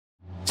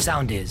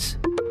Soundis.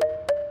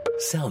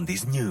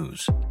 Soundis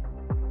News.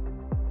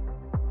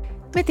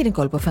 Με την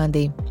Νικόλ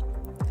Ποφάντη.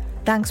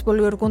 Τάγκς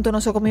πολιορκούν το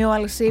νοσοκομείο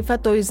Αλ-Σίφα.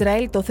 Το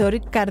Ισραήλ το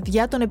θεωρεί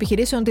καρδιά των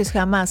επιχειρήσεων της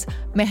Χαμάς.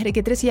 Μέχρι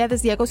και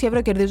 3.200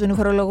 ευρώ κερδίζουν οι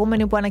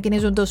φορολογούμενοι που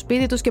ανακοινίζουν το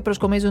σπίτι τους και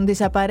προσκομίζουν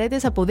τις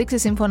απαραίτητες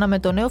αποδείξεις σύμφωνα με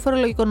το νέο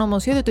φορολογικό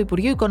νομοσχέδιο του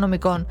Υπουργείου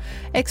Οικονομικών.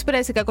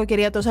 Εξπρέσει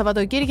κακοκαιρία το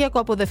Σαββατοκύριακο,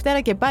 από Δευτέρα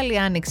και πάλι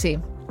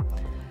άνοιξη.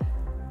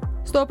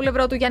 Στο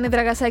πλευρό του Γιάννη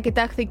Δραγασάκη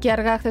τάχθηκε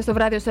αργά χθες το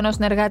βράδυ ο στενός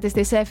συνεργάτης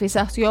της ΕΦΗΣ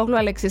Αχτιόγλου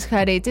Αλέξης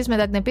Χαρίτσης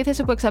μετά την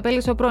επίθεση που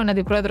εξαπέλυσε ο πρώην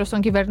αντιπρόεδρος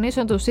των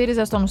κυβερνήσεων του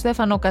ΣΥΡΙΖΑ στον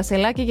Στέφανο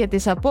Κασελάκη για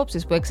τις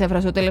απόψεις που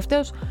εξέφρασε ο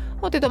τελευταίος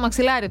ότι το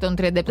μαξιλάρι των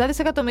 37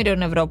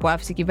 δισεκατομμυρίων ευρώ που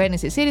άφησε η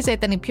κυβέρνηση ΣΥΡΙΖΑ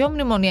ήταν η πιο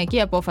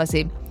μνημονιακή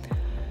απόφαση.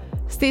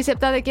 Στις 7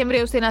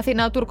 Δεκεμβρίου στην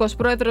Αθήνα, ο Τούρκος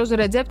πρόεδρος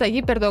Ρετζέπ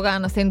Ταγίπ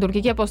Ερντογάν. Στην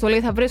τουρκική αποστολή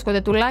θα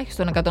βρίσκονται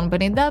τουλάχιστον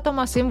 150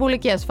 άτομα, σύμβουλοι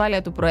και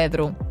ασφάλεια του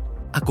Προέδρου.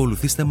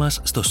 Ακολουθήστε μας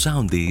στο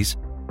Soundis,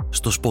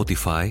 στο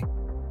Spotify,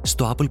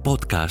 στο Apple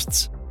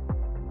Podcasts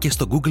και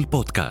στο Google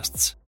Podcasts.